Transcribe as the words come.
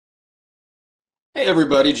Hey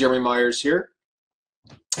everybody, Jeremy Myers here.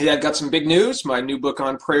 Hey, I've got some big news. My new book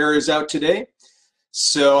on prayer is out today,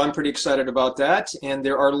 so I'm pretty excited about that. And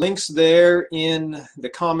there are links there in the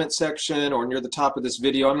comment section or near the top of this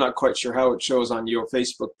video. I'm not quite sure how it shows on your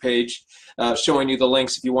Facebook page, showing you the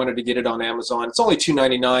links if you wanted to get it on Amazon. It's only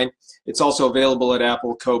 $2.99. It's also available at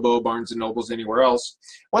Apple, Kobo, Barnes & Nobles, anywhere else.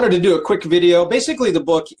 Wanted to do a quick video. Basically, the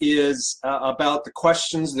book is about the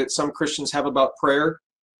questions that some Christians have about prayer.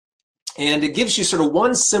 And it gives you sort of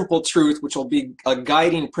one simple truth, which will be a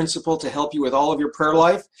guiding principle to help you with all of your prayer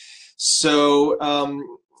life. So,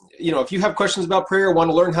 if you have questions about prayer, want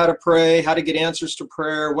to learn how to pray, how to get answers to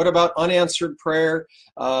prayer, what about unanswered prayer,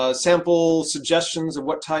 sample suggestions of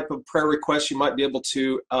what type of prayer requests you might be able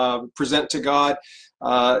to present to God.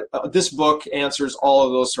 This book answers all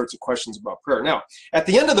of those sorts of questions about prayer. Now, at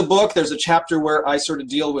the end of the book, there's a chapter where I sort of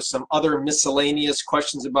deal with some other miscellaneous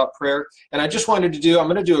questions about prayer. And I just wanted to I'm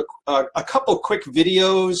going to do a couple quick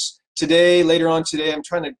videos today, later on today. I'm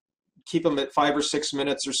trying to keep them at 5 or 6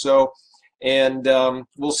 minutes or so. And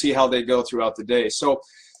we'll see how they go throughout the day. So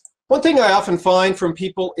one thing I often find from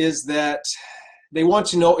people is that they want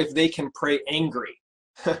to know if they can pray angry.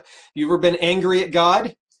 You ever been angry at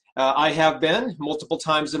God? I have been multiple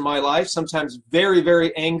times in my life, sometimes very,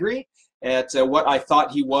 very angry at what I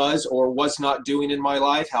thought he was or was not doing in my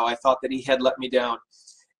life, how I thought that he had let me down.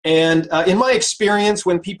 And in my experience,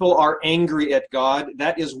 when people are angry at God,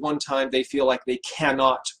 that is one time they feel like they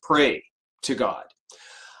cannot pray to God.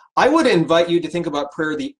 I would invite you to think about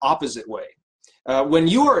prayer the opposite way. When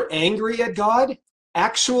you are angry at God,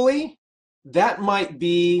 actually, that might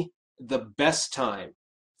be the best time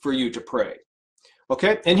for you to pray.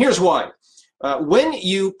 Okay, and here's why. When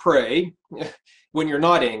you pray, when you're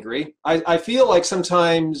not angry, I feel like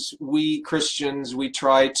sometimes we Christians, we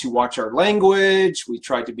try to watch our language, we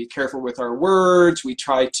try to be careful with our words, we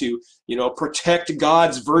try to, protect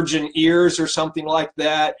God's virgin ears or something like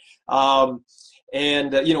that.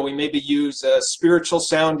 We maybe use spiritual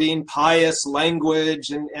sounding, pious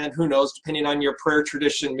language, and who knows, depending on your prayer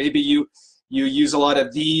tradition, maybe you use a lot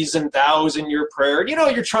of these and thous in your prayer.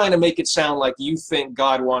 You're trying to make it sound like you think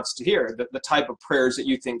God wants to hear, the type of prayers that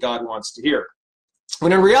you think God wants to hear.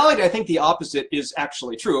 When in reality, I think the opposite is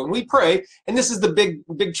actually true. When we pray, and this is the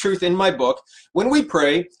big truth in my book, when we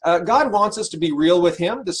pray, God wants us to be real with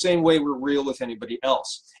him the same way we're real with anybody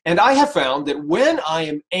else. And I have found that when I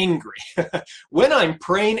am angry, when I'm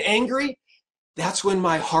praying angry, that's when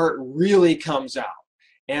my heart really comes out.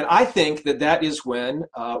 And I think that is when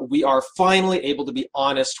we are finally able to be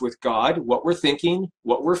honest with God, what we're thinking,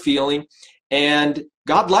 what we're feeling. And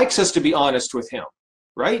God likes us to be honest with him,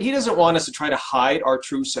 right? He doesn't want us to try to hide our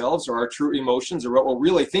true selves or our true emotions or what we're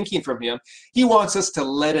really thinking from him. He wants us to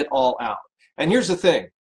let it all out. And here's the thing,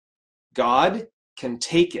 God can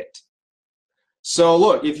take it. So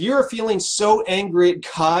look, if you're feeling so angry at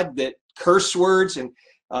God that curse words and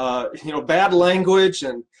bad language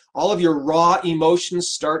and all of your raw emotions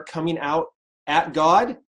start coming out at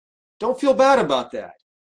God, don't feel bad about that.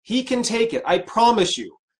 He can take it. I promise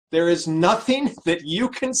you, there is nothing that you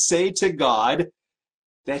can say to God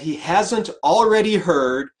that he hasn't already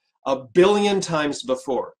heard a billion times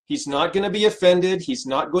before. He's not going to be offended. He's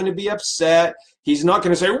not going to be upset. He's not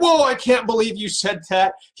going to say, whoa, I can't believe you said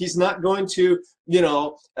that. He's not going to,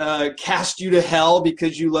 cast you to hell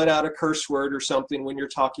because you let out a curse word or something when you're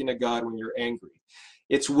talking to God when you're angry.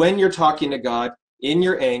 It's when you're talking to God in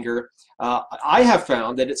your anger. I have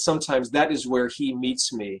found that sometimes that is where he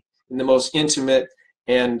meets me in the most intimate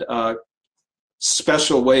and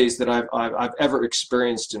special ways that I've ever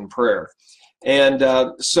experienced in prayer. And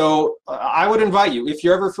so I would invite you, if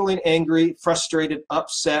you're ever feeling angry, frustrated,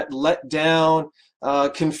 upset, let down,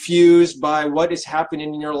 confused by what is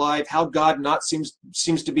happening in your life, how God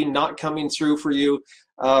seems to be not coming through for you,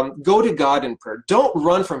 go to God in prayer. Don't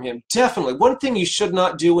run from him. Definitely. One thing you should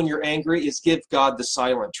not do when you're angry is give God the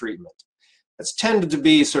silent treatment. That's tended to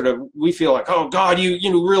be sort of, we feel like, oh, God,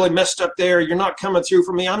 you really messed up there. You're not coming through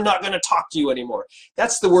for me. I'm not going to talk to you anymore.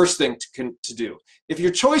 That's the worst thing to do. If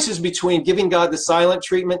your choice is between giving God the silent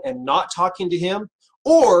treatment and not talking to him,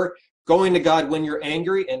 or going to God when you're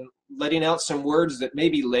angry and letting out some words that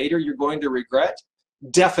maybe later you're going to regret,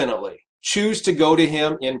 definitely choose to go to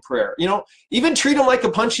him in prayer. Even treat him like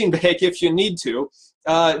a punching bag if you need to.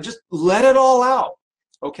 Just let it all out,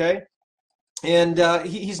 okay? And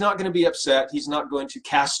he's not going to be upset. He's not going to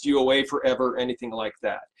cast you away forever, anything like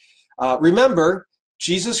that. Remember,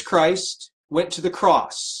 Jesus Christ went to the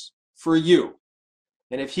cross for you.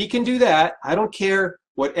 And if he can do that, I don't care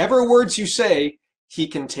whatever words you say, he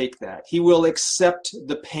can take that. He will accept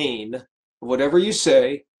the pain of whatever you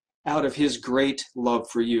say out of his great love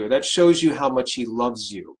for you. That shows you how much he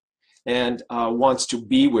loves you and wants to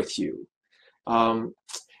be with you.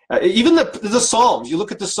 Even the Psalms, you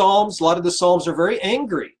look at the Psalms, a lot of the Psalms are very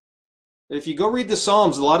angry. If you go read the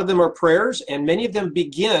Psalms, a lot of them are prayers, and many of them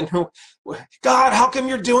begin, God, how come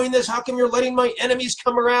you're doing this? How come you're letting my enemies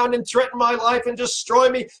come around and threaten my life and destroy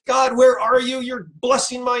me? God, where are you? You're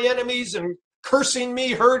blessing my enemies and cursing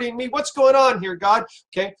me, hurting me. What's going on here, God?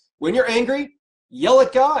 Okay, when you're angry, yell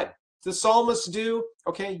at God. The psalmists do.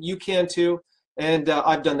 Okay, you can too. And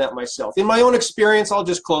I've done that myself. In my own experience, I'll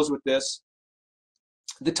just close with this.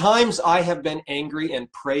 The times I have been angry and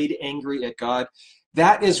prayed angry at God,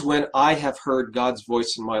 that is when I have heard God's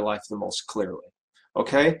voice in my life the most clearly.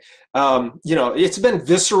 Okay? It's been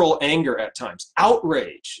visceral anger at times,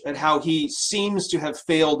 outrage at how he seems to have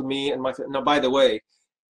failed me and my family. Now, by the way,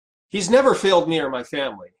 he's never failed me or my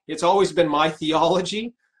family. It's always been my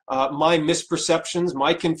theology, my misperceptions,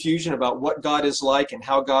 my confusion about what God is like and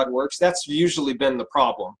how God works. That's usually been the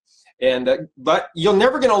problem. But you're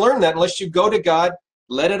never going to learn that unless you go to God,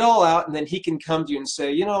 let it all out, and then he can come to you and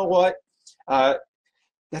say, you know what?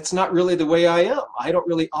 That's not really the way I am. I don't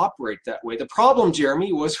really operate that way. The problem,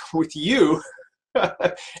 Jeremy, was with you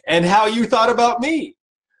and how you thought about me.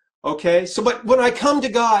 Okay, but when I come to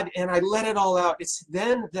God and I let it all out, it's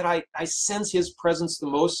then that I sense his presence the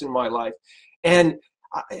most in my life. And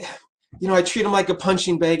I treat him like a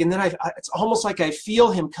punching bag, and then it's almost like I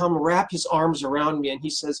feel him come wrap his arms around me, and he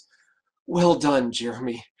says, well done,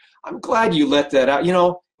 Jeremy. I'm glad you let that out.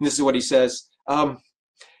 And this is what he says. I've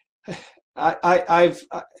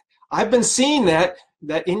been seeing that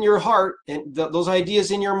in your heart and those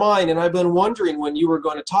ideas in your mind, and I've been wondering when you were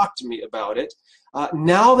going to talk to me about it.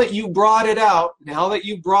 Now that you brought it out, now that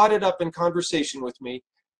you brought it up in conversation with me,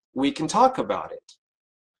 we can talk about it.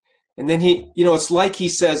 And then it's like he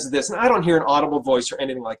says this, and I don't hear an audible voice or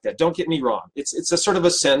anything like that. Don't get me wrong. It's a sort of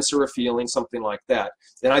a sense or a feeling, something like that.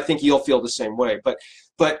 And I think you'll feel the same way. But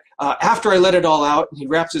after I let it all out, he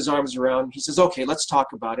wraps his arms around me. He says, okay, let's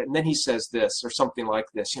talk about it. And then he says this or something like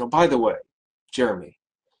this. By the way, Jeremy,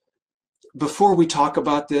 before we talk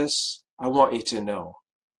about this, I want you to know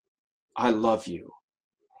I love you.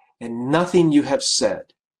 And nothing you have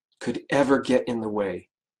said could ever get in the way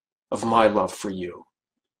of my love for you.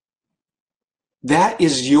 That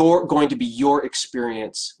is going to be your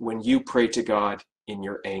experience when you pray to God in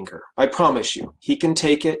your anger. I promise you, he can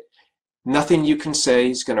take it. Nothing you can say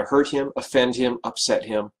is going to hurt him, offend him, upset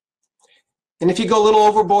him. And if you go a little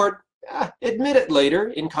overboard, admit it later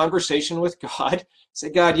in conversation with God. Say,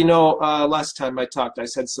 God, last time I talked, I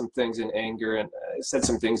said some things in anger, and I said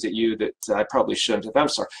some things at you that I probably shouldn't have. I'm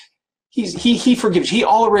sorry. He forgives. He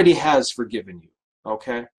already has forgiven you.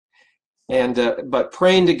 Okay. But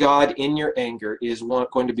praying to God in your anger is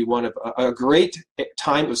going to be one of a great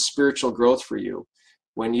time of spiritual growth for you,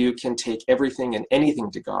 when you can take everything and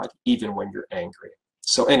anything to God, even when you're angry.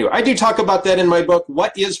 So anyway, I do talk about that in my book,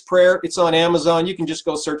 What is Prayer? It's on Amazon. You can just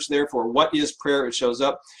go search there for What is Prayer. It shows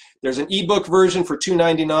up. There's an ebook version for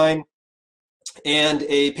 $2.99 and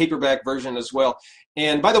a paperback version as well.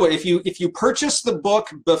 And by the way, if you purchase the book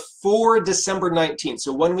before December 19th,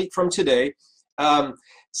 so 1 week from today,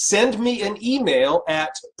 send me an email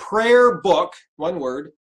at prayerbook, one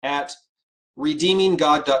word, at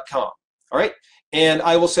redeeminggod.com. All right? And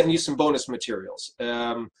I will send you some bonus materials,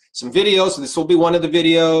 some videos. This will be one of the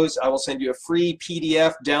videos. I will send you a free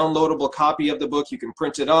PDF downloadable copy of the book. You can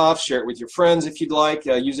print it off, share it with your friends if you'd like,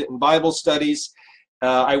 use it in Bible studies.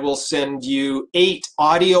 I will send you 8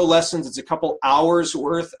 audio lessons. It's a couple hours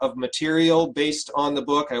worth of material based on the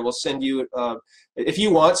book. I will send you, if you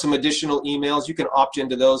want, some additional emails. You can opt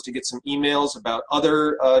into those to get some emails about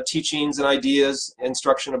other teachings and ideas,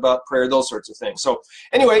 instruction about prayer, those sorts of things. So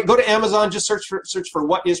anyway, go to Amazon, just search for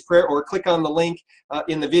What is Prayer, or click on the link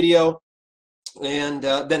in the video, and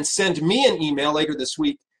then send me an email later this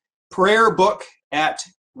week,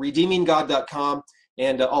 prayerbook@redeeminggod.com.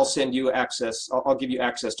 And I'll send you access. I'll give you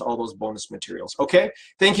access to all those bonus materials. Okay?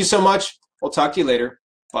 Thank you so much. We'll talk to you later.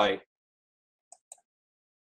 Bye.